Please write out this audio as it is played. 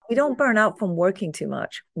we don't burn out from working too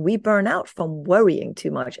much. We burn out from worrying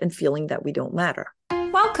too much and feeling that we don't matter.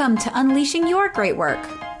 Welcome to Unleashing Your Great Work,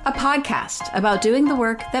 a podcast about doing the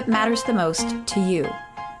work that matters the most to you.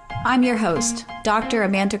 I'm your host, Dr.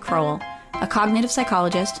 Amanda Kroll, a cognitive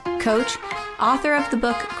psychologist, coach, author of the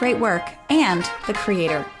book Great Work, and the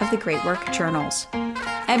creator of the Great Work Journals.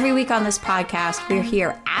 Every week on this podcast, we're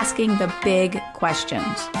here asking the big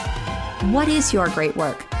questions. What is your great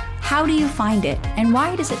work? How do you find it? And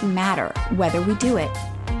why does it matter whether we do it?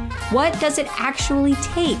 What does it actually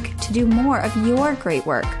take to do more of your great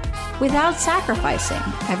work without sacrificing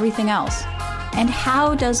everything else? And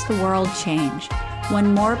how does the world change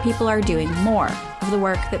when more people are doing more of the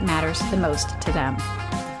work that matters the most to them?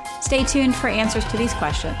 Stay tuned for answers to these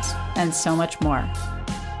questions and so much more.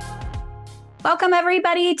 Welcome,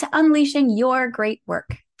 everybody, to Unleashing Your Great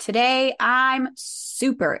Work. Today, I'm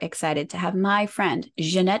super excited to have my friend,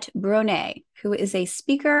 Jeanette Bronée, who is a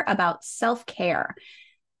speaker about self-care.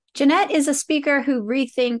 Jeanette is a speaker who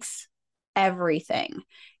rethinks everything.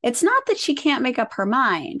 It's not that she can't make up her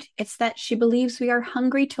mind. It's that she believes we are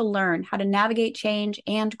hungry to learn how to navigate change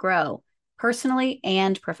and grow, personally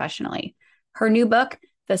and professionally. Her new book,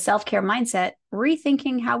 The Self-Care Mindset,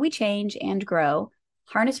 Rethinking How We Change and Grow,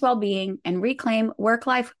 Harness Well-Being, and Reclaim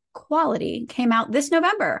Work-Life Quality, came out this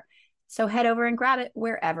November. So head over and grab it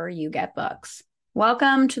wherever you get books.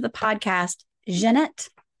 Welcome to the podcast, Jeanette.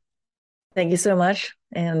 Thank you so much.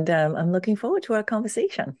 And I'm looking forward to our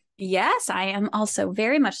conversation. Yes, I am also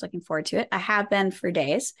very much looking forward to it. I have been for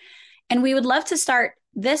days. And we would love to start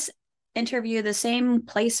this interview the same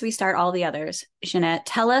place we start all the others. Jeanette,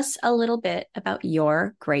 tell us a little bit about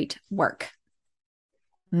your great work.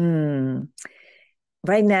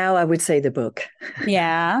 Right now, I would say the book.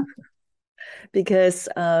 Yeah. Because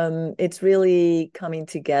it's really coming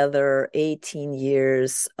together 18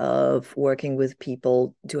 years of working with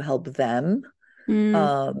people to help them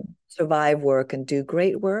survive work and do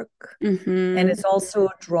great work. Mm-hmm. And it's also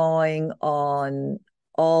drawing on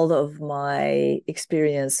all of my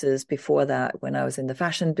experiences before that when I was in the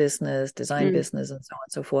fashion business, design business, and so on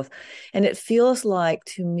and so forth. And it feels like,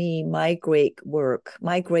 to me, my great work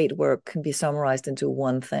can be summarized into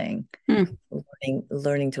one thing: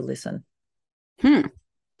 learning to listen.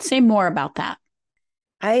 Say more about that.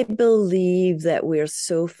 I believe that we're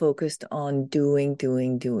so focused on doing,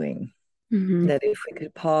 that if we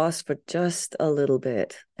could pause for just a little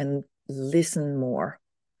bit and listen more,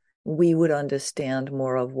 we would understand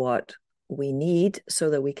more of what we need so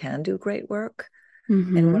that we can do great work.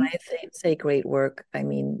 And when I say great work, I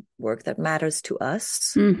mean work that matters to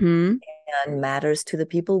us and matters to the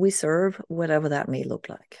people we serve, whatever that may look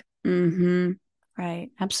like. Right.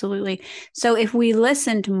 Absolutely. So if we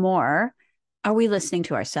listened more, are we listening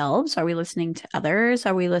to ourselves? Are we listening to others?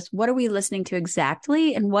 What are we listening to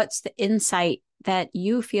exactly? And what's the insight that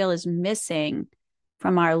you feel is missing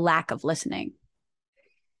from our lack of listening?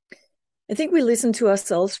 I think we listen to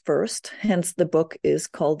ourselves first. Hence, the book is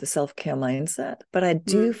called The Self-Care Mindset. But I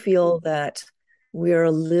do feel that we're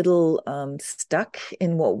a little stuck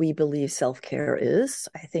in what we believe self-care is.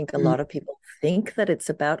 I think a lot of people think that it's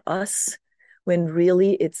about us, when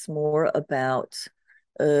really it's more about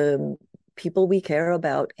people we care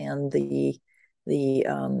about and the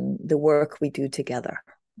work we do together,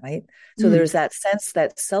 right? So there's that sense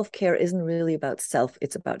that self-care isn't really about self,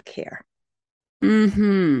 it's about care.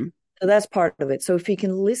 So that's part of it. So if we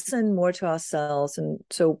can listen more to ourselves, and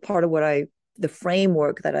so part of the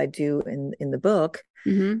framework that I do in the book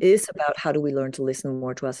is about how do we learn to listen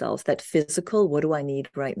more to ourselves. That physical, what do I need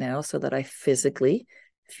right now so that I physically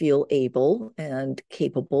feel able and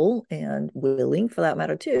capable and willing, for that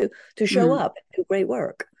matter too, to show up and do great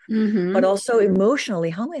work. But also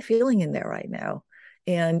emotionally, how am I feeling in there right now?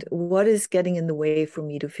 And what is getting in the way for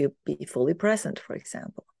me to be fully present, for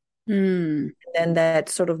example? And then that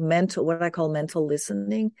sort of what I call mental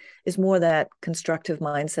listening, is more that constructive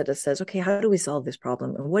mindset that says, okay, how do we solve this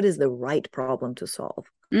problem? And what is the right problem to solve?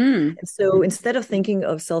 And so instead of thinking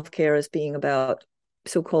of self-care as being about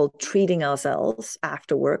so-called treating ourselves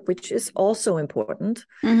after work, which is also important.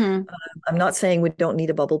 I'm not saying we don't need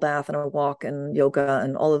a bubble bath and a walk and yoga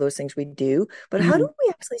and all of those things we do, but how do we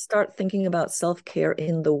actually start thinking about self-care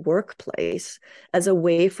in the workplace as a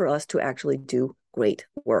way for us to actually do great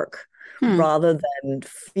work, rather than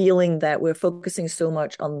feeling that we're focusing so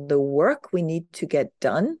much on the work we need to get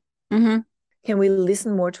done? Can we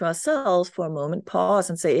listen more to ourselves for a moment, pause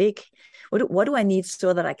and say, hey, what do I need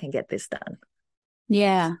so that I can get this done?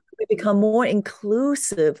 Yeah. We become more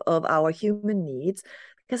inclusive of our human needs,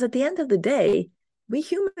 because at the end of the day, we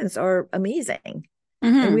humans are amazing.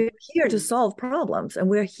 And we're here to solve problems, and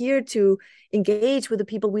we're here to engage with the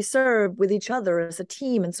people we serve, with each other as a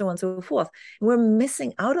team, and so on and so forth. And we're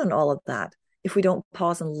missing out on all of that if we don't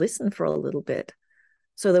pause and listen for a little bit,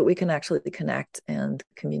 so that we can actually connect and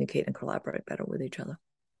communicate and collaborate better with each other.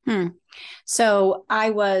 So I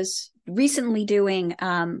was recently doing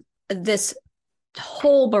this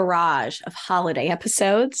whole barrage of holiday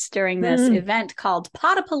episodes during this event called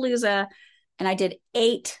Potapalooza. And I did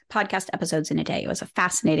 8 podcast episodes in a day. It was a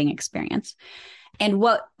fascinating experience. And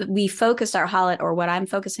what we focused our holiday, or what I'm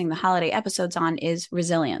focusing the holiday episodes on, is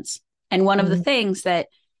resilience. And one of the things that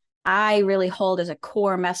I really hold as a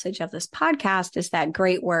core message of this podcast is that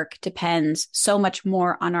great work depends so much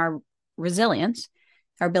more on our resilience,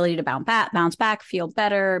 our ability to bounce back, feel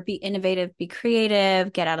better, be innovative, be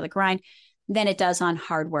creative, get out of the grind, than it does on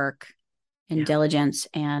hard work and diligence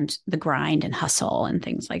and the grind and hustle and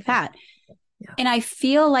things like that. Yeah. And I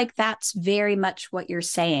feel like that's very much what you're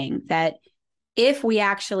saying, that if we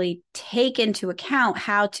actually take into account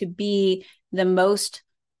how to be the most,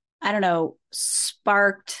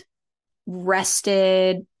 sparked,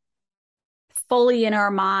 rested, fully in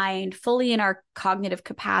our mind, fully in our cognitive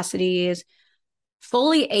capacities,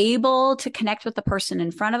 fully able to connect with the person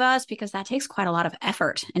in front of us, because that takes quite a lot of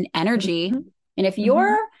effort and energy. And if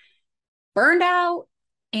you're burned out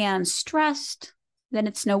and stressed, then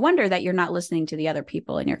it's no wonder that you're not listening to the other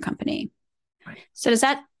people in your company. Right. So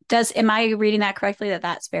am I reading that correctly, that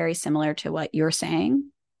that's very similar to what you're saying?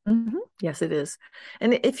 Yes, it is.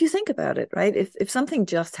 And if you think about it, right, if something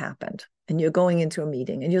just happened and you're going into a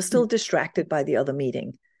meeting and you're still distracted by the other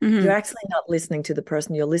meeting, you're actually not listening to the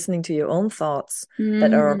person. You're listening to your own thoughts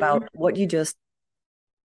that are about what you just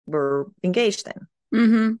were engaged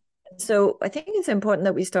in. So I think it's important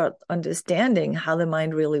that we start understanding how the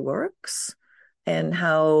mind really works, and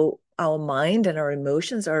how our mind and our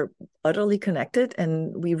emotions are utterly connected,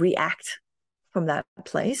 and we react from that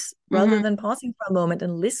place rather than pausing for a moment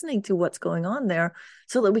and listening to what's going on there,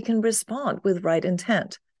 so that we can respond with right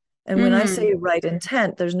intent. And when I say right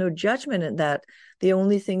intent, there's no judgment in that. The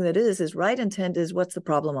only thing that is right intent is, what's the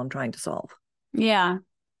problem I'm trying to solve? Yeah,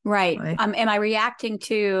 right. Am I reacting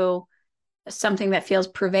to something that feels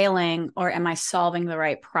prevailing, or am I solving the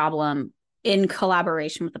right problem in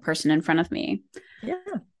collaboration with the person in front of me? Yeah.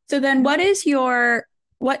 So then what is the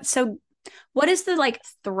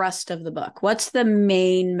thrust of the book? What's the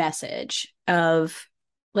main message of,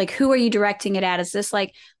 who are you directing it at? Is this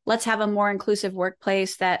let's have a more inclusive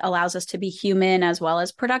workplace that allows us to be human as well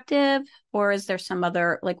as productive? Or is there some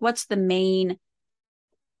other, what's the main,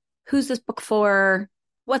 who's this book for?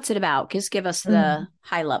 What's it about? Just give us the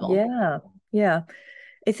high level. Yeah.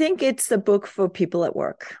 I think it's a book for people at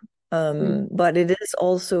work. But it is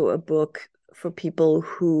also a book for people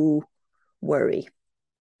who worry.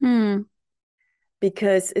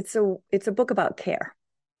 Because it's a book about care.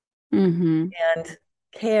 And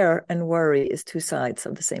care and worry is 2 sides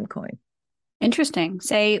of the same coin. Interesting.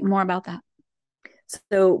 Say more about that.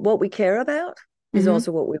 So what we care about is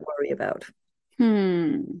also what we worry about.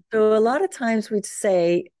 So a lot of times we'd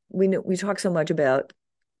say, we talk so much about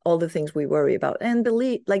all the things we worry about, and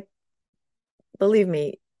believe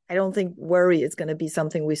me, I don't think worry is going to be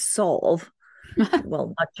something we solve.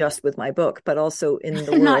 Well, not just with my book, but also in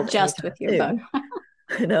the world. Not just with your book.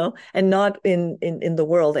 And not in the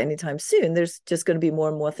world anytime soon. There's just going to be more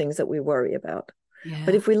and more things that we worry about. Yeah.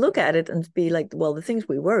 But if we look at it and be like, well, the things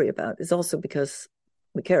we worry about is also because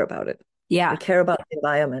we care about it. Yeah. We care about the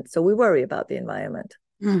environment, so we worry about the environment.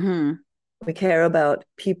 We care about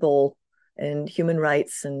people and human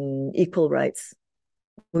rights and equal rights.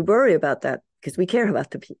 We worry about that because we care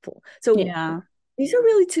about the people. So these are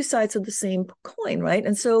really 2 sides of the same coin, right?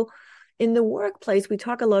 And so in the workplace, we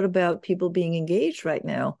talk a lot about people being engaged right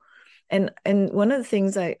now. And one of the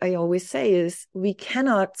things I always say is, we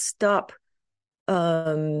cannot stop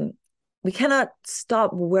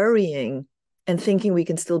worrying and thinking we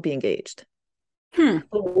can still be engaged. But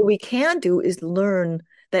what we can do is learn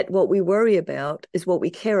that what we worry about is what we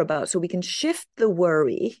care about. So we can shift the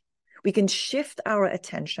worry, we can shift our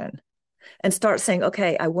attention and start saying,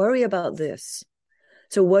 okay, I worry about this.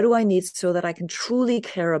 So what do I need so that I can truly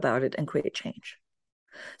care about it and create change?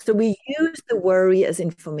 So we use the worry as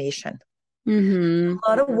information. A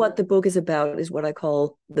lot of what the book is about is what I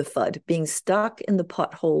call the FUD, being stuck in the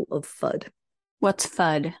pothole of FUD. What's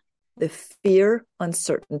FUD? The fear,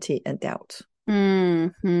 uncertainty, and doubt.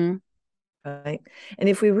 Right? And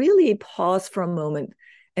if we really pause for a moment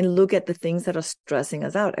and look at the things that are stressing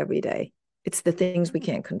us out every day, it's the things we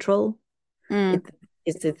can't control. It's the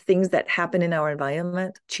Is it things that happen in our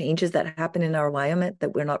environment, changes that happen in our environment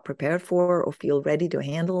that we're not prepared for or feel ready to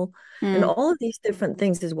handle? And Mm. all of these different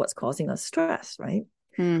things is what's causing us stress, right?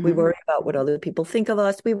 We Mm-hmm. worry about what other people think of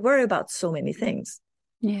us. We worry about so many things.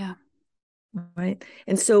 Yeah. Right.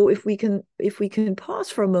 And so if we can pause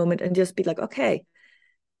for a moment and just be like, okay,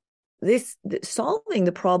 this solving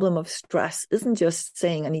the problem of stress isn't just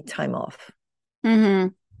saying I need time off. Mm-hmm.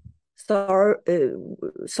 So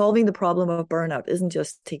solving the problem of burnout isn't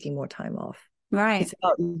just taking more time off. Right. It's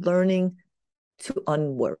about learning to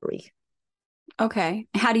unworry. Okay.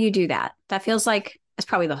 How do you do that? That feels like it's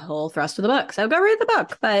probably the whole thrust of the book. So go read the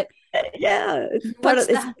book. But Yeah, it's part what's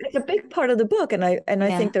of it's the it's a big part of the book, and I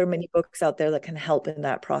yeah. think there are many books out there that can help in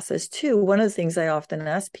that process too. One of the things I often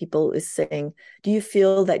ask people is saying, do you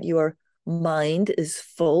feel that your mind is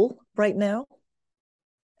full right now?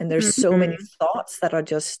 And there's so many Mm-hmm. thoughts that are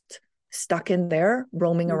just stuck in there,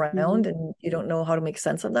 roaming Mm-hmm. around, and you don't know how to make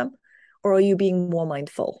sense of them? Or are you being more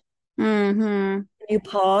mindful? Mm-hmm. You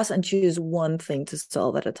pause and choose one thing to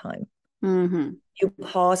solve at a time. Mm-hmm. You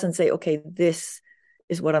pause and say, okay, this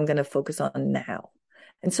is what I'm going to focus on now.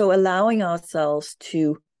 And so allowing ourselves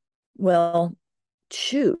to, well,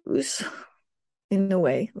 choose in a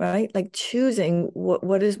way, right? Like choosing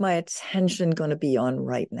what is my attention going to be on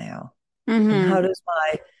right now? And Mm-hmm. how does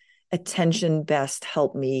my attention best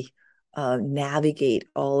help me navigate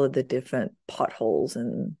all of the different potholes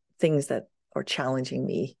and things that are challenging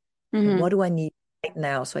me? And Mm-hmm. what do I need right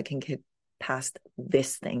now so I can get past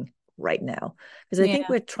this thing right now? Because I think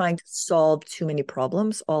Yeah. we're trying to solve too many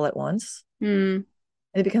problems all at once. Mm. And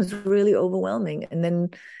it becomes really overwhelming. And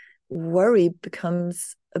then worry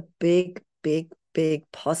becomes a big, big, big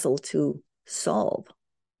puzzle to solve.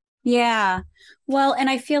 Yeah. Well, and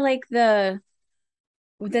I feel like the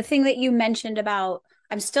thing that you mentioned about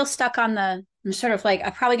I'm still stuck on I'm sort of like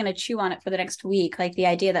I'm probably going to chew on it for the next week, like the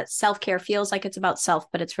idea that self-care feels like it's about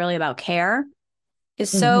self, but it's really about care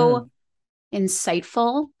is so Mm-hmm.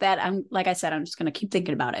 insightful that I'm like I said, I'm just going to keep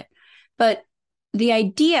thinking about it. But the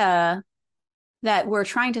idea that we're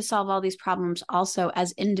trying to solve all these problems also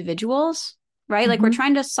as individuals, right? Like we're Mm-hmm.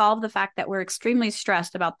 trying to solve the fact that we're extremely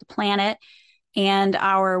stressed about the planet and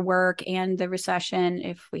our work and the recession,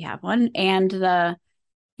 if we have one, and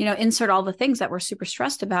insert all the things that we're super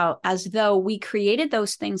stressed about as though we created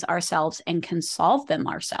those things ourselves and can solve them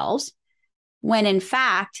ourselves, when in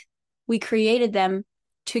fact, we created them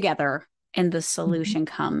together and the Mm-hmm. solution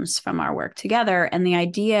comes from our work together. And the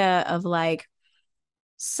idea of like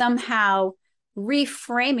somehow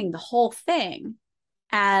reframing the whole thing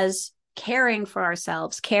as caring for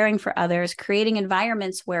ourselves, caring for others, creating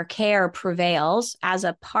environments where care prevails as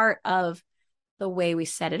a part of the way we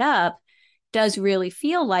set it up does really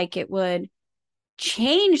feel like it would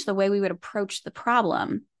change the way we would approach the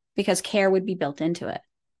problem because care would be built into it.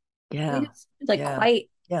 I think Yeah. it's like Yeah.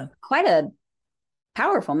 Yeah. quite a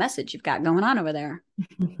powerful message you've got going on over there.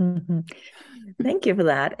 Thank you for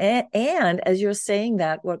that. And as you're saying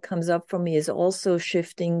that, what comes up for me is also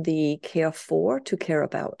shifting the care for to care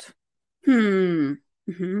about, Hmm.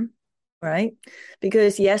 Mm-hmm. right?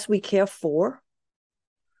 Because yes, we care for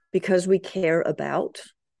because we care about,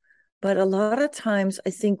 but a lot of times I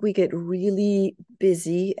think we get really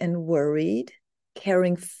busy and worried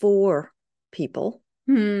caring for people,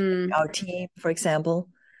 Hmm. our team, for example,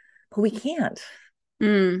 but we can't.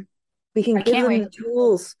 Hmm. We can Why give can't them we? the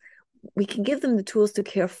tools. We can give them the tools to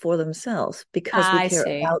care for themselves because we I care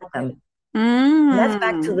see. about them. And that's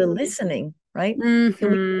back to Hmm. the listening, right? Can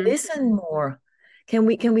we Hmm. listen more? Can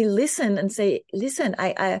we listen and say, listen,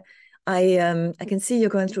 I can see you're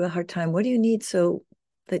going through a hard time. What do you need so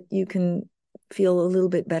that you can feel a little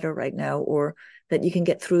bit better right now, or that you can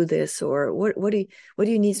get through this, or what do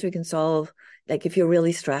you need so we can solve? Like if you're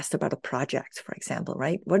really stressed about a project, for example,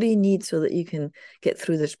 right? What do you need so that you can get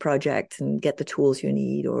through this project and get the tools you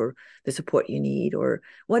need or the support you need? Or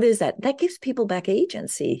what is that? That gives people back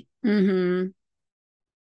agency Hmm.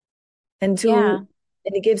 and Yeah.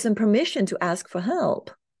 it gives them permission to ask for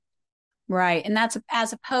help. Right. And that's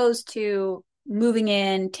as opposed to moving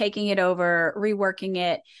in, taking it over, reworking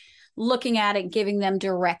it, looking at it, giving them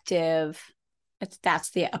directive.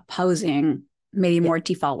 That's the opposing, maybe Yeah. more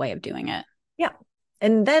default way of doing it. Yeah.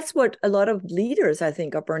 And that's what a lot of leaders, I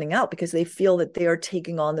think, are burning out because they feel that they are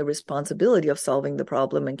taking on the responsibility of solving the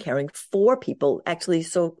problem and caring for people, actually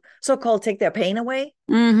so-called take their pain away,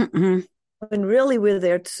 Mm-hmm. when really we're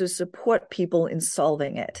there to support people in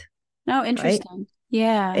solving it, Oh, right? interesting.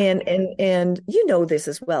 Yeah. And you know this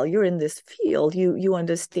as well. You're in this field. You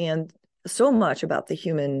understand so much about the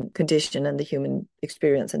human condition and the human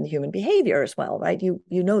experience and the human behavior as well, right? You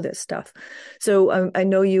know this stuff. So I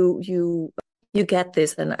know you you get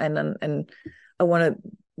this, and I want to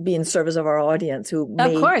be in service of our audience who Of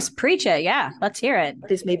may, course, preach it. Yeah, let's hear it.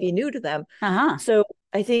 this may be new to them. Uh-huh. So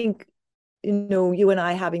I think, you and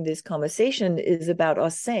I having this conversation is about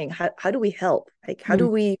us saying, how do we help? Like, how do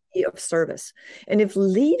we be of service? And if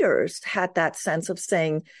leaders had that sense of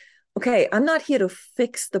saying, okay, I'm not here to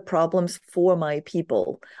fix the problems for my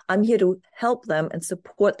people. I'm here to help them and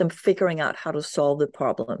support them figuring out how to solve the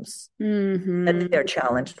problems that they're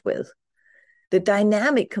challenged with. The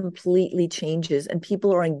dynamic completely changes and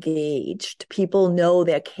people are engaged. People know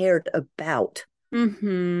they're cared about.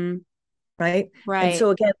 Right? And so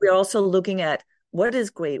again, we're also looking at what is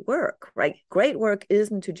great work, right? Great work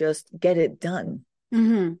isn't to just get it done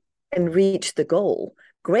and reach the goal.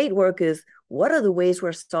 Great work is, what are the ways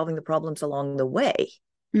we're solving the problems along the way?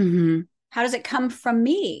 How does it come from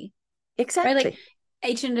me? Exactly. Right? Like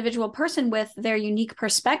each individual person with their unique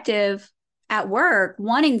perspective at work,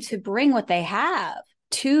 wanting to bring what they have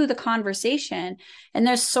to the conversation. And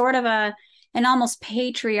there's sort of an almost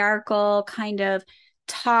patriarchal kind of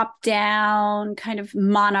top down kind of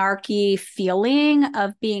monarchy feeling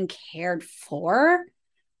of being cared for,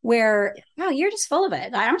 where, oh, you're just full of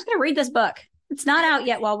it. I'm just going to read this book. It's not out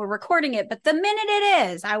yet while we're recording it, but the minute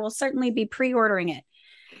it is, I will certainly be pre-ordering it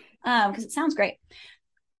because it sounds great.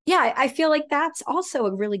 Yeah, I feel like that's also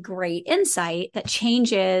a really great insight that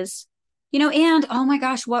changes, and oh my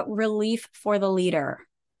gosh, what relief for the leader.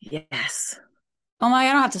 Yes. Oh my,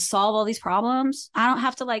 I don't have to solve all these problems. I don't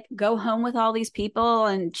have to like go home with all these people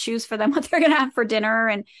and choose for them what they're going to have for dinner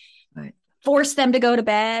and force them to go to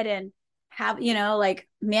bed and have, like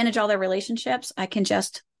manage all their relationships. I can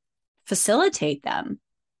just facilitate them.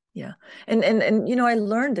 Yeah. And I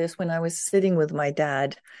learned this when I was sitting with my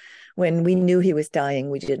dad when we knew he was dying.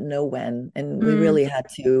 We didn't know when, and we really had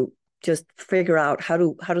to just figure out how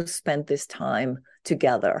to spend this time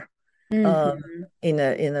together in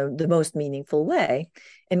the most meaningful way.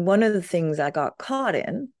 And one of the things I got caught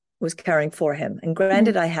in was caring for him. And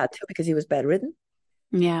granted, I had to because he was bedridden.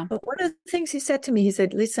 Yeah. But one of the things he said to me, he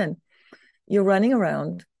said, listen, you're running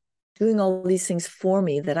around doing all these things for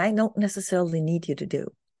me that I don't necessarily need you to do.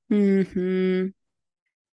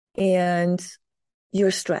 And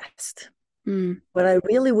you're stressed. What I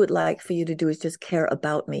really would like for you to do is just care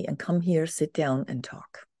about me and come here, sit down and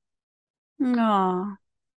talk. Aww.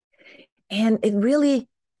 And it really,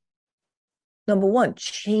 number one,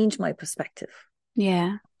 changed my perspective.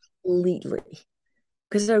 Yeah. Completely.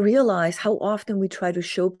 Because I realize how often we try to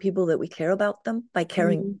show people that we care about them by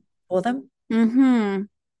caring for them.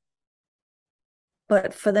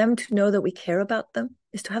 But for them to know that we care about them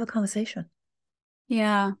is to have a conversation.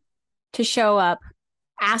 Yeah. To show up,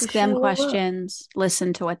 ask them questions,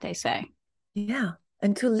 listen to what they say. Yeah.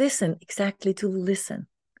 And to listen, exactly, to listen.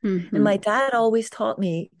 And my dad always taught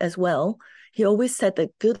me as well. He always said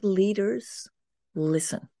that good leaders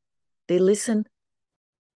listen. They listen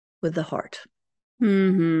with the heart,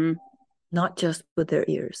 not just with their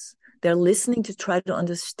ears. They're listening to try to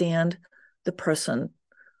understand the person,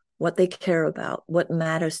 what they care about, what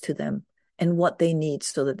matters to them, and what they need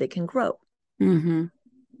so that they can grow.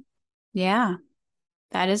 Yeah,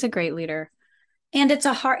 that is a great leader. And it's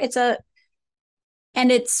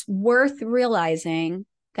worth realizing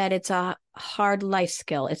that it's a hard life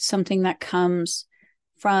skill. It's something that comes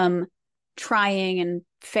from trying and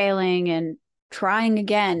failing and trying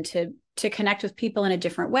again to connect with people in a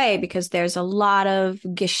different way, because there's a lot of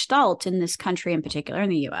gestalt in this country in particular, in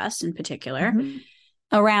the US in particular,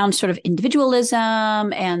 around sort of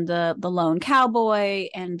individualism and the lone cowboy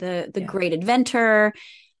and the great inventor,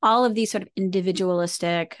 all of these sort of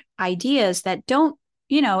individualistic ideas that don't,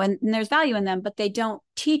 and there's value in them, but they don't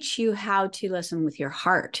teach you how to listen with your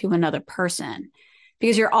heart to another person,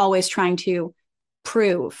 because you're always trying to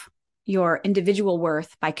prove your individual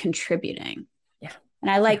worth by contributing. Yeah.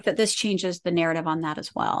 And I like that this changes the narrative on that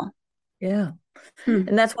as well. Yeah.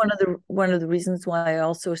 And that's one of the reasons why I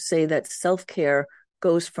also say that self-care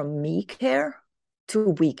goes from me care to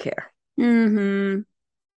we care.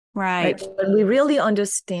 Right. When we really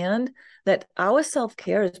understand that our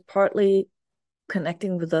self-care is partly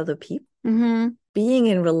connecting with other people, being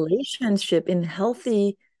in relationship, in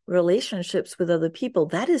healthy relationships with other people,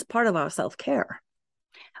 that is part of our self-care.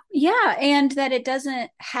 Yeah. And that it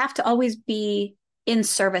doesn't have to always be in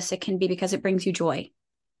service. It can be because it brings you joy.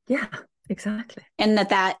 Yeah, exactly. And not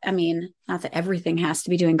that everything has to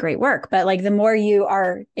be doing great work, but like the more you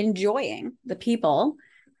are enjoying the people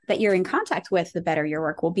that you're in contact with, the better your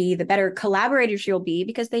work will be, the better collaborators you'll be,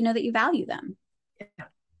 because they know that you value them.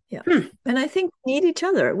 Yeah. And I think we need each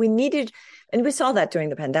other. And we saw that during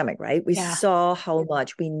the pandemic, right? We saw how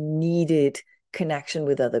much we needed connection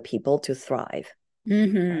with other people to thrive.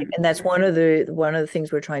 Mm-hmm. Right? And that's one of the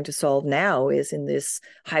things we're trying to solve now is in this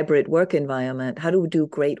hybrid work environment. How do we do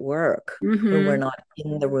great work when we're Mm-hmm. not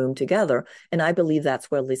in the room together? And I believe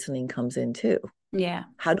that's where listening comes in too. Yeah.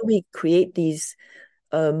 How do we create these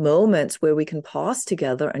moments where we can pause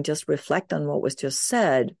together and just reflect on what was just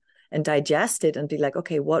said and digest it and be like,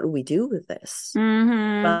 okay, what do we do with this?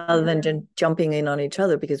 Mm-hmm. Rather than just jumping in on each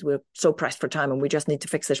other because we're so pressed for time and we just need to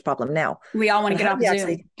fix this problem now. We all want to But get how do off we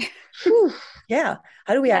Zoom. actually, yeah,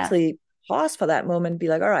 how do we Yeah. actually pause for that moment and be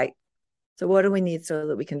like, all right, so what do we need so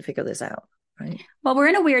that we can figure this out? Right. Well, we're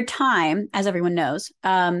in a weird time, as everyone knows,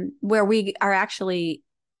 where we are actually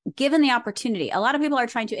given the opportunity. A lot of people are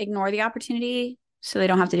trying to ignore the opportunity so they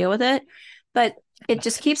don't have to deal with it, but it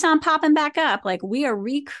just keeps on popping back up. Like we are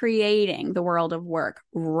recreating the world of work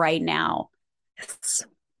right now. Yes.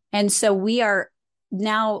 And so we are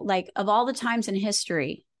now, like, of all the times in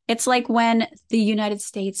history, it's like when the United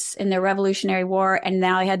States in their Revolutionary War, and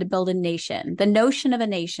now they had to build a nation, the notion of a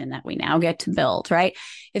nation that we now get to build, right?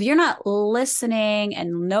 If you're not listening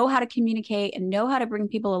and know how to communicate and know how to bring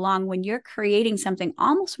people along when you're creating something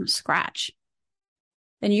almost from scratch,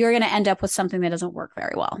 then you're going to end up with something that doesn't work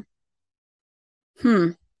very well.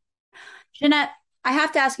 Jeanette, I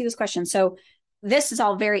have to ask you this question. So this is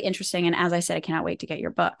all very interesting. And as I said, I cannot wait to get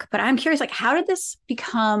your book. But I'm curious, like, how did this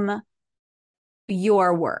become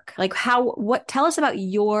your work? Like tell us about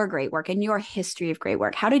your great work and your history of great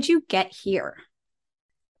work. How did you get here?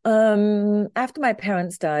 After my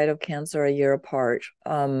parents died of cancer a year apart,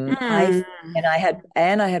 I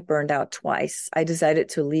had burned out twice. I decided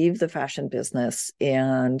to leave the fashion business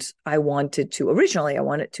and originally I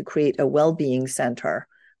wanted to create a well-being center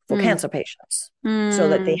for cancer patients so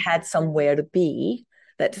that they had somewhere to be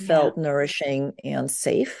that felt nourishing and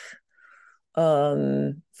safe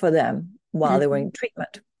for them while they were in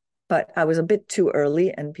treatment. But I was a bit too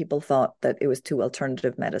early and people thought that it was too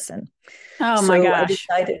alternative medicine. Oh my So I gosh.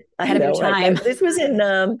 decided, I Ahead of your know, right? time. This was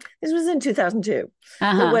in 2002. So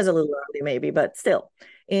it was a little early maybe, but still.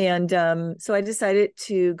 And so I decided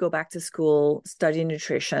to go back to school, study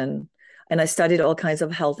nutrition, and I studied all kinds of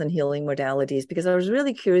health and healing modalities because I was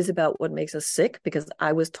really curious about what makes us sick because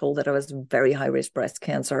I was told that I was very high risk breast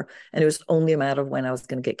cancer and it was only a matter of when I was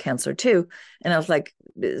going to get cancer too. And I was like,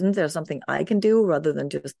 isn't there something I can do rather than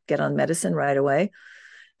just get on medicine right away?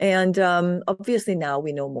 And obviously now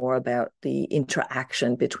we know more about the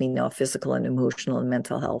interaction between our physical and emotional and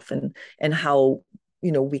mental health and how,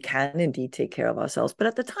 we can indeed take care of ourselves. But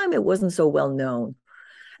at the time it wasn't so well known.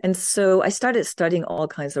 And so I started studying all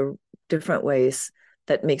kinds of different ways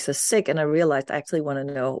that makes us sick. And I realized I actually want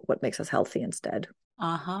to know what makes us healthy instead.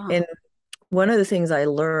 And one of the things I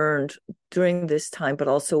learned during this time, but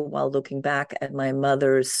also while looking back at my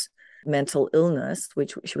mother's mental illness,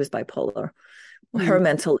 which she was bipolar, her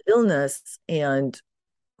mental illness and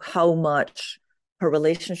how much her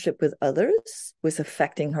relationship with others was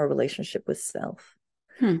affecting her relationship with self.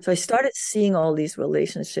 So I started seeing all these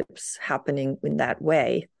relationships happening in that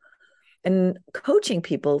way and coaching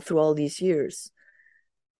people through all these years.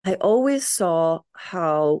 I always saw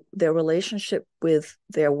how their relationship with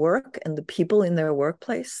their work and the people in their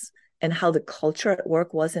workplace and how the culture at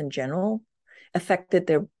work was in general affected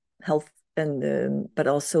their health but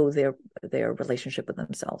also their relationship with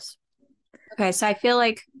themselves. Okay, so I feel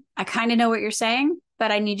like I kind of know what you're saying,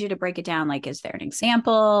 but I need you to break it down. Like, is there an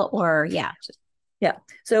example or Yeah.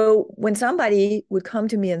 So when somebody would come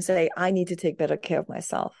to me and say, I need to take better care of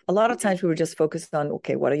myself, a lot of times we were just focused on,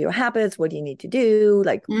 okay, what are your habits? What do you need to do?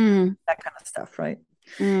 Like that kind of stuff, right?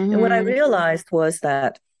 And what I realized was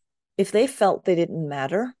that if they felt they didn't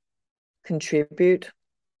matter, contribute,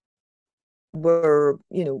 were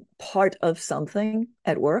part of something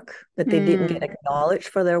at work, that they didn't get acknowledged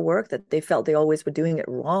for their work, that they felt they always were doing it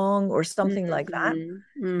wrong or something like that,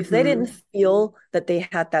 if they didn't feel that they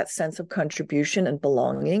had that sense of contribution and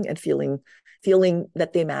belonging and feeling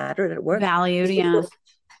that they mattered at work, valued,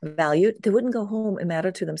 they wouldn't go home and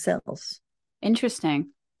matter to themselves. Interesting.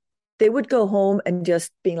 They would go home and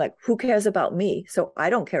just being like, who cares about me? So I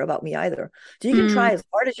don't care about me either. So you can try as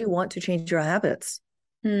hard as you want to change your habits.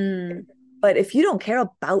 But if you don't care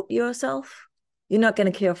about yourself, you're not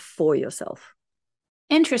going to care for yourself.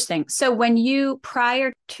 Interesting. So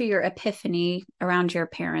prior to your epiphany around your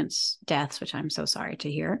parents' deaths, which I'm so sorry to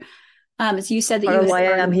hear, so you said that part of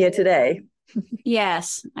why I'm here today.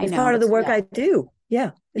 Yes, I know. It's part of the work I do.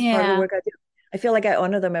 Yeah, it's part of the work I do. I feel like I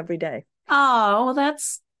honor them every day. Oh, well,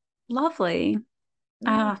 that's lovely.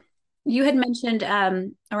 you had mentioned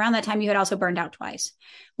around that time you had also burned out twice.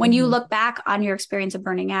 When you Mhm. look back on your experience of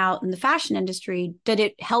burning out in the fashion industry, did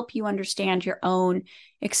it help you understand your own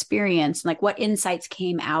experience? Like what insights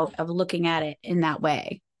came out of looking at it in that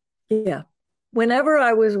way? Yeah. Whenever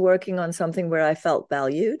I was working on something where I felt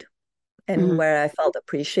valued and Mhm. where I felt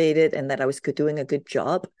appreciated and that I was doing a good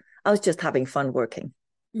job, I was just having fun working.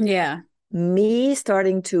 Yeah. Me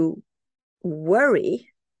starting to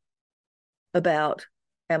worry about,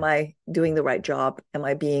 am I doing the right job? Am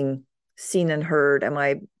I being seen and heard? Am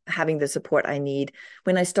I having the support I need?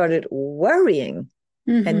 When I started worrying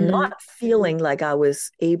and Hmm. not feeling like I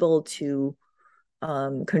was able to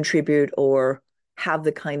contribute or have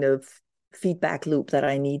the kind of feedback loop that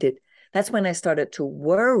I needed, that's when I started to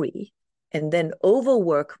worry and then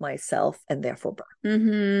overwork myself and therefore burn.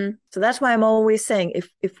 Hmm. So that's why I'm always saying,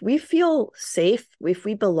 if we feel safe, if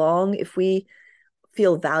we belong, if we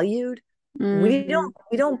feel valued, Hmm. we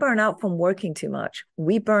don't burn out from working too much.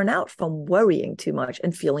 We burn out from worrying too much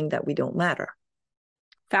and feeling that we don't matter.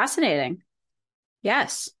 Fascinating.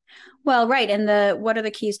 Yes. Well, right. And the what are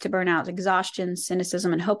the keys to burnout? Exhaustion,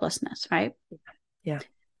 cynicism, and hopelessness, right? Yeah. Yeah.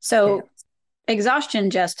 So exhaustion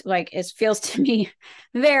just like it feels to me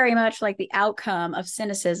very much like the outcome of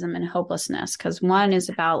cynicism and hopelessness, because one is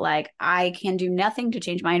about like I can do nothing to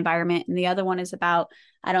change my environment, and the other one is about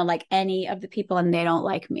I don't like any of the people and they don't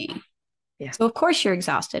like me. Yeah. So of course you're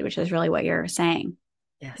exhausted, which is really what you're saying.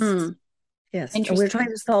 Yes. Hmm. Yes. And we're trying Interesting.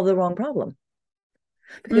 to solve the wrong problem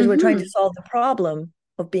because we're trying to Hmm. solve the problem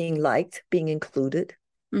of being liked, being included,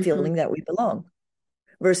 Hmm. feeling that we belong,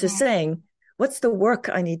 versus saying, what's the work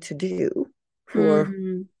I need to do for,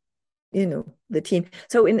 Hmm. the team?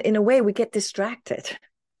 So in a way, we get distracted.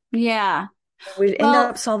 Yeah. We end Well,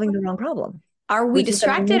 up solving the wrong problem, are we which is a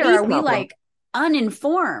distracted or me are we problem like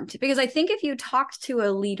uninformed? Because I think if you talk to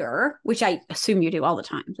a leader, which I assume you do all the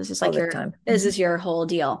time, this is all like the your time. this is your whole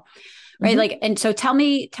deal, right? Mm-hmm. Like, and so tell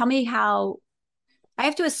me how I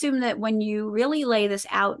have to assume that when you really lay this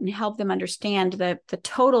out and help them understand the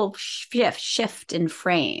total shift in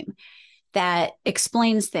frame that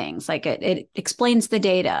explains things, like it explains the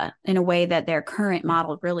data in a way that their current Yeah.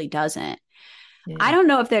 model really doesn't. I Yeah. don't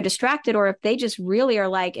know if they're distracted or if they just really are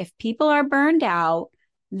like, if people are burned out,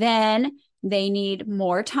 then they need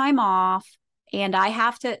more time off. And I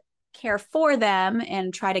have to care for them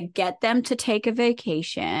and try to get them to take a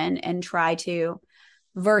vacation and try to,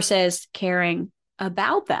 versus caring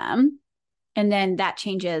about them. And then that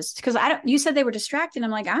changes because I don't, you said they were distracted. I'm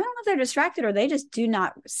like, I don't know if they're distracted or they just do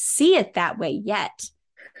not see it that way yet.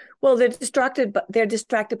 Well, they're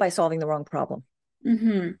distracted by solving the wrong problem.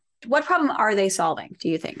 Mm-hmm. What problem are they solving, do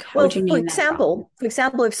you think? How Well, would you name that problem? for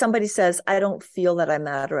example, if somebody says, I don't feel that I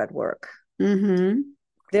matter at work, Mm-hmm.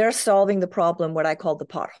 they're solving the problem, what I call the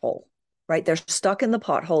pothole, right? They're stuck in the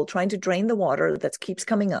pothole trying to drain the water that keeps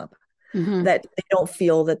coming up, Mm-hmm. that they don't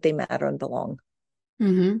feel that they matter and belong.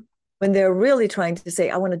 Mm-hmm. When they're really trying to say,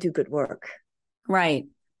 I want to do good work. Right.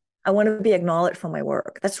 I want to be acknowledged for my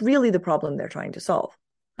work. That's really the problem they're trying to solve.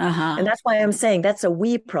 Uh-huh. And that's why I'm saying that's a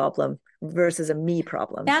we problem versus a me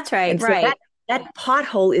problem. That's right. And so Right. that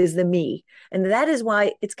pothole is the me. And that is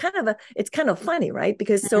why it's kind of funny, right?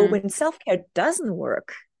 Because so Mm-hmm. when self-care doesn't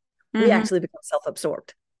work, we Mm-hmm. actually become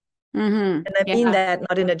self-absorbed. Mm-hmm. And I mean Yeah. that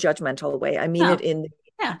not in a judgmental way. I mean it No. in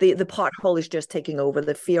Yeah. the pothole is just taking over.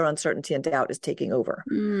 The fear, uncertainty, and doubt is taking over.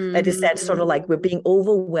 That is that Mm-hmm. sort of like we're being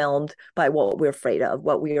overwhelmed by what we're afraid of,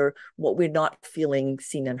 what we're not feeling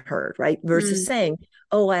seen and heard, right? Versus Mm. saying,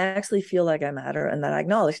 oh, I actually feel like I matter and that I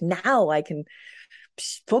acknowledge. Now I can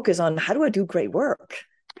focus on how do I do great work?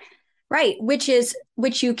 Right. Which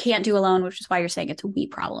you can't do alone, which is why you're saying it's a we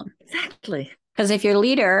problem. Exactly. Because if your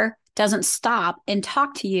leader doesn't stop and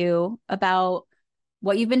talk to you about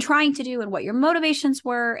what you've been trying to do and what your motivations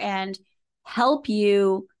were and help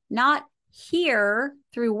you not hear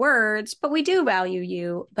through words, but we do value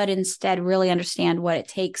you, but instead really understand what it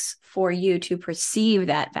takes for you to perceive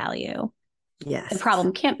that value, the Yes,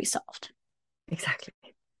 problem can't be solved. exactly.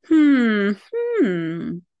 Hmm.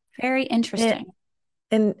 Hmm. Very And, interesting.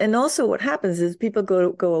 and also what happens is people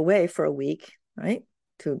go away for a week, right?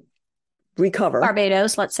 To recover.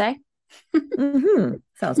 Barbados, let's say. Mm-hmm.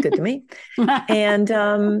 Sounds good to me. And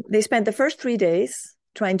they spent the first 3 days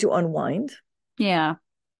trying to unwind. Yeah.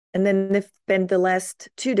 And then they spent the last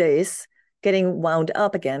 2 days getting wound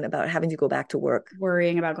up again about having to go back to work.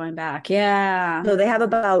 Worrying about going back. Yeah. So they have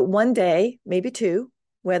about one day, maybe two,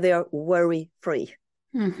 where they are worry free.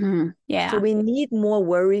 Mm-hmm. So Yeah. we need more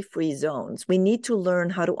worry free zones. We need to learn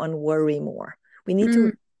how to unworry more. We need Mm.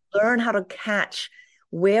 to learn how to catch,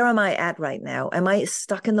 where am I at right now? Am I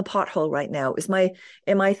stuck in the pothole right now?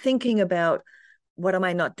 Am I thinking about what am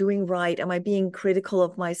I not doing right? Am I being critical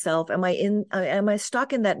of myself? Am I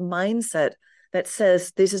stuck in that mindset that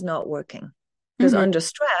says this is not working? Because under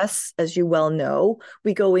stress, as you well know,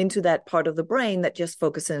 we go into that part of the brain that just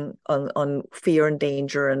focusing on fear and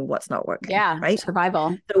danger and what's not working. Yeah, right?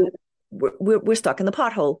 survival. So we're stuck in the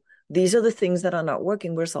pothole. These are the things that are not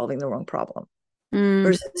working. We're solving the wrong problem.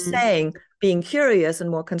 Versus saying, being curious and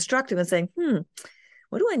more constructive and saying,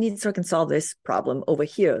 what do I need so I can solve this problem over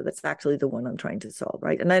here? That's actually the one I'm trying to solve,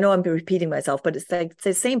 right? And I know I'm repeating myself, but it's like it's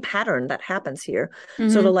the same pattern that happens here.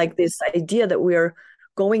 Sort of like this idea that we're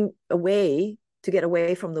going away to get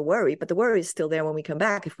away from the worry, but the worry is still there when we come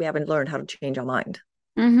back if we haven't learned how to change our mind.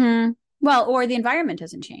 Well, or the environment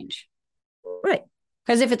doesn't change. Right.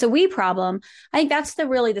 Because if it's a we problem, I think that's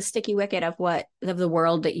really the sticky wicket of the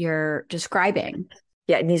world that you're describing.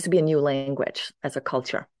 Yeah, it needs to be a new language as a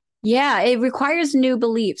culture. Yeah, it requires new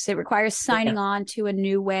beliefs. It requires signing on to a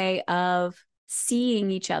new way of seeing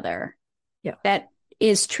each other. Yeah. That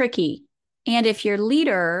is tricky. And if you're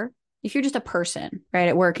just a person, right,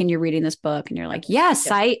 at work and you're reading this book and you're like, yes,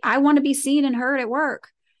 I want to be seen and heard at work.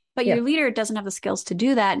 But your leader doesn't have the skills to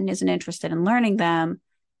do that and isn't interested in learning them.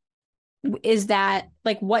 Is that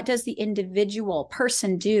like, what does the individual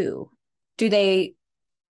person do? Do they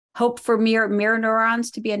hope for mirror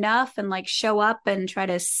neurons to be enough and like show up and try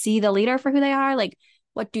to see the leader for who they are? Like,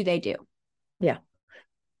 what do they do? Yeah.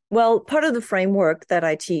 Well, part of the framework that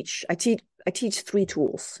I teach 3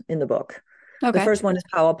 tools in the book. Okay. The first one is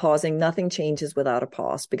power pausing. Nothing changes without a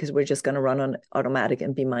pause because we're just going to run on automatic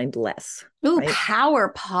and be mindless. Ooh, right?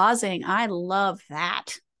 Power pausing. I love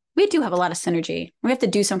that. We do have a lot of synergy. We have to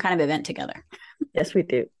do some kind of event together. Yes, we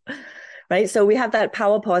do. Right. So we have that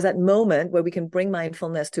power pause, that moment where we can bring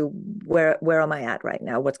mindfulness to where am I at right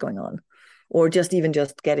now? What's going on? Or just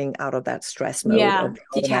getting out of that stress mode of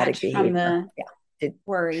automatic behavior. From the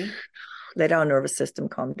worry. Let our nervous system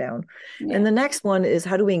calm down. Yeah. And the next one is,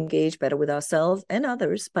 how do we engage better with ourselves and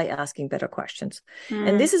others by asking better questions?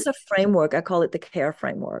 And this is a framework, I call it the CARE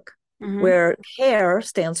framework, where CARE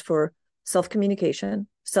stands for self-communication,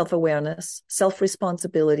 self-awareness,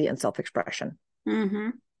 self-responsibility, and self-expression.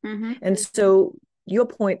 And so your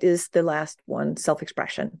point is the last one,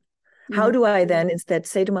 self-expression. How do I then instead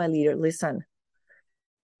say to my leader, listen,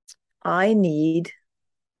 I need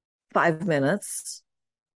 5 minutes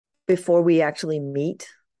before we actually meet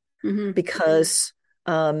because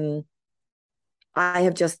I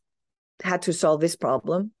have just had to solve this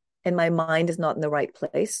problem and my mind is not in the right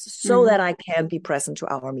place so that I can be present to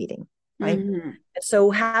our meeting. Right. And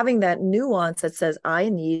so having that nuance that says I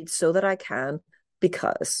need so that I can,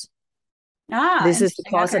 because this is the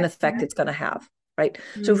cause and effect it's going to have. Right.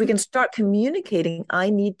 So if we can start communicating,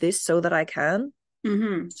 I need this so that I can,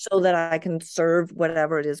 so that I can serve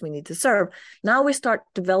whatever it is we need to serve. Now we start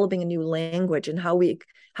developing a new language and how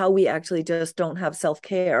we actually just don't have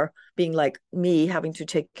self-care being like me having to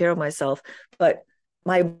take care of myself, but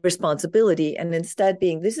my responsibility, and instead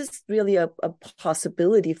being, this is really a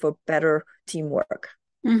possibility for better teamwork.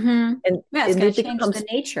 And it's going to change the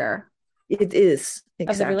nature. It is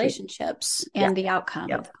of the relationships and the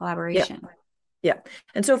outcome of the collaboration. Yeah.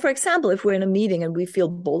 And so, for example, if we're in a meeting and we feel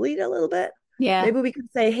bullied a little bit, maybe we can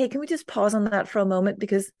say, hey, can we just pause on that for a moment?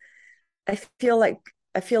 Because I feel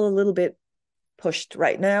a little bit pushed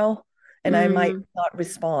right now, and I might not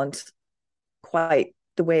respond quite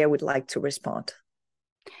the way I would like to respond.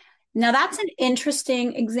 Now, that's an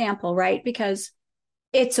interesting example, right? Because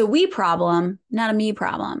it's a we problem, not a me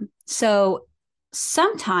problem. So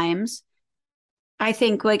sometimes I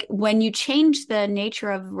think like when you change the nature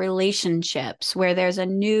of relationships where there's a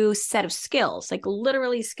new set of skills, like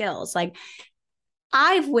literally skills, like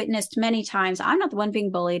I've witnessed many times, I'm not the one being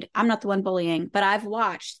bullied. I'm not the one bullying, but I've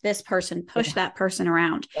watched this person push that person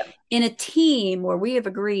around in a team where we have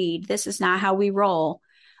agreed this is not how we roll.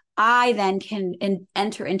 I then can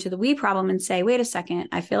enter into the we problem and say, wait a second,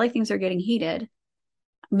 I feel like things are getting heated.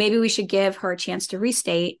 Maybe we should give her a chance to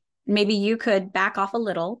restate. Maybe you could back off a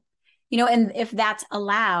little, and if that's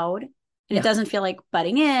allowed and it doesn't feel like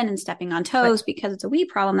butting in and stepping on toes because it's a we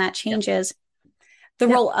problem, that changes the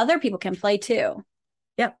role other people can play too.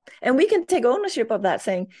 Yeah. And we can take ownership of that,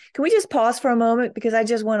 saying, can we just pause for a moment? Because I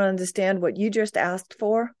just want to understand what you just asked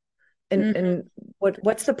for and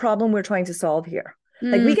what's the problem we're trying to solve here.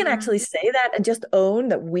 Like we can actually say that and just own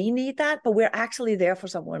that we need that, but we're actually there for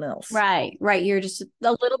someone else. Right. You're just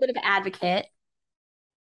a little bit of advocate,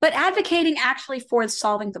 but advocating actually for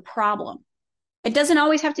solving the problem. It doesn't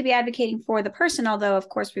always have to be advocating for the person, although of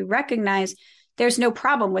course we recognize there's no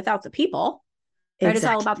problem without the people, right? Exactly.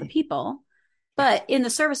 It's all about the people. But in the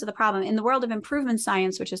service of the problem, in the world of improvement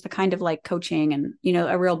science, which is the kind of like coaching and,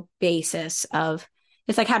 a real basis of,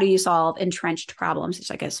 it's like, how do you solve entrenched problems? It's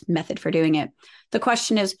like a method for doing it. The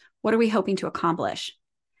question is, what are we hoping to accomplish?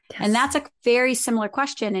 Yes. And that's a very similar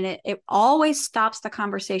question. And it always stops the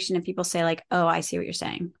conversation and people say like, oh, I see what you're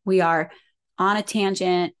saying. We are on a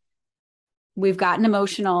tangent. We've gotten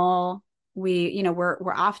emotional.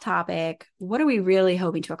 We're off topic. What are we really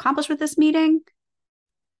hoping to accomplish with this meeting?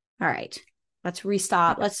 All right, let's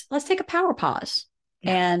restop. Let's take a power pause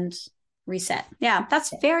and reset. Yeah,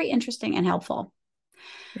 that's very interesting and helpful.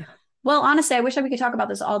 Yeah. Well, honestly, I wish that we could talk about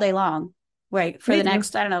this all day long. Right. For the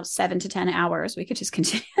next, 7 to 10 hours, we could just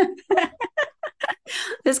continue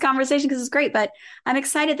this conversation because it's great. But I'm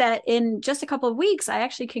excited that in just a couple of weeks, I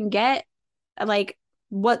actually can get like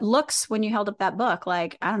what looks, when you held up that book,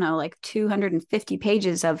 like, I don't know, like 250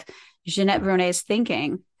 pages of Jeanette Bronée's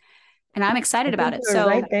thinking. And I'm excited about it. So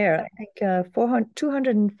right there, I think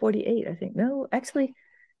 248, I think. No, actually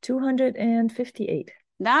 258.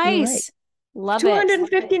 Nice. Love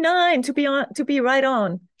 259 it. To be right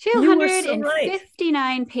on.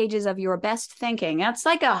 259 pages of your best thinking. That's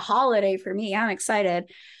like a holiday for me. I'm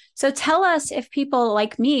excited. So tell us if people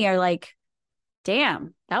like me are like,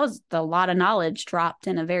 damn, that was a lot of knowledge dropped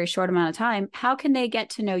in a very short amount of time. How can they get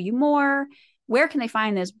to know you more? Where can they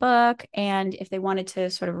find this book? And if they wanted to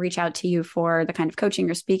sort of reach out to you for the kind of coaching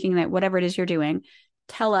or speaking, that whatever it is you're doing,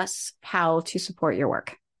 tell us how to support your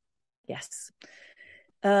work. Yes.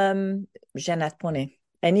 Jeanette Bronée.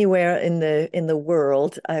 Anywhere in the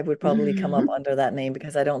world, I would probably come up under that name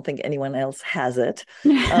because I don't think anyone else has it.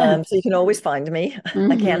 So you can always find me.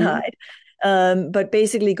 I can't hide. But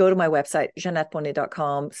basically go to my website,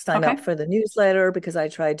 JeanetteBronée.com, sign up for the newsletter because I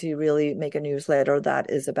try to really make a newsletter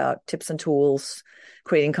that is about tips and tools,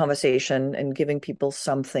 creating conversation and giving people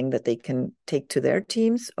something that they can take to their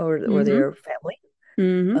teams or their family.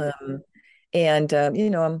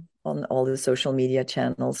 I'm on all the social media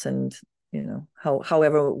channels and,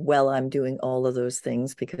 however well I'm doing all of those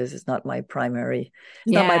things because it's not my primary,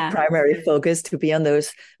 not my primary focus to be on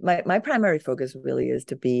those. My primary focus really is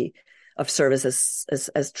to be of service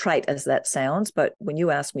as trite as that sounds. But when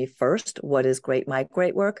you ask me first, what is my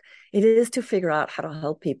great work? It is to figure out how to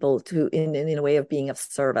help people to in a way of being of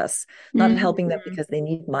service, not helping them because they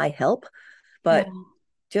need my help, but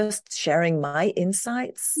just sharing my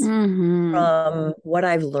insights from what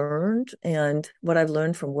I've learned and what I've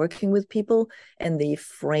learned from working with people and the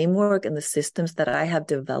framework and the systems that I have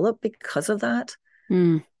developed because of that.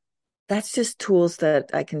 That's just tools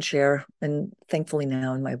that I can share, and thankfully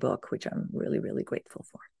now in my book, which I'm really, really grateful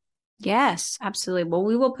for. Yes, absolutely. Well,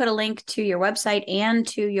 we will put a link to your website and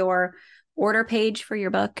to your order page for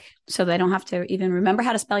your book so they don't have to even remember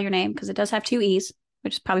how to spell your name because it does have 2 E's,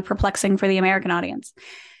 which is probably perplexing for the American audience.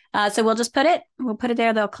 So we'll put it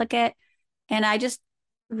there. They'll click it. And I just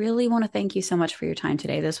really want to thank you so much for your time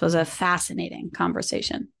today. This was a fascinating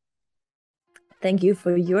conversation. Thank you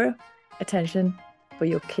for your attention, for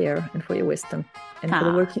your care, and for your wisdom, and for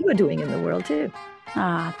the work you are doing in the world too.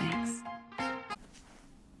 Thanks.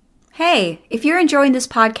 Hey, if you're enjoying this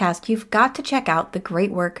podcast, you've got to check out the Great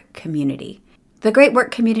Work Community. The Great Work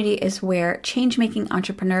Community is where change-making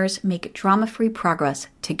entrepreneurs make drama-free progress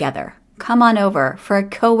together. Come on over for a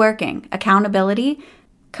co-working, accountability,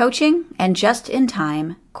 coaching, and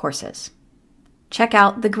just-in-time courses. Check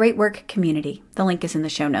out the Great Work Community. The link is in the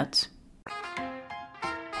show notes.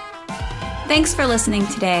 Thanks for listening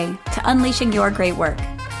today to Unleashing Your Great Work.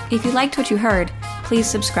 If you liked what you heard, please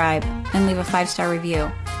subscribe and leave a 5-star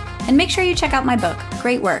review. And make sure you check out my book,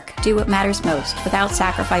 Great Work, Do What Matters Most Without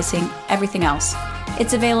Sacrificing Everything Else.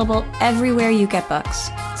 It's available everywhere you get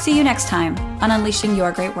books. See you next time on Unleashing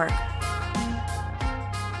Your Great Work.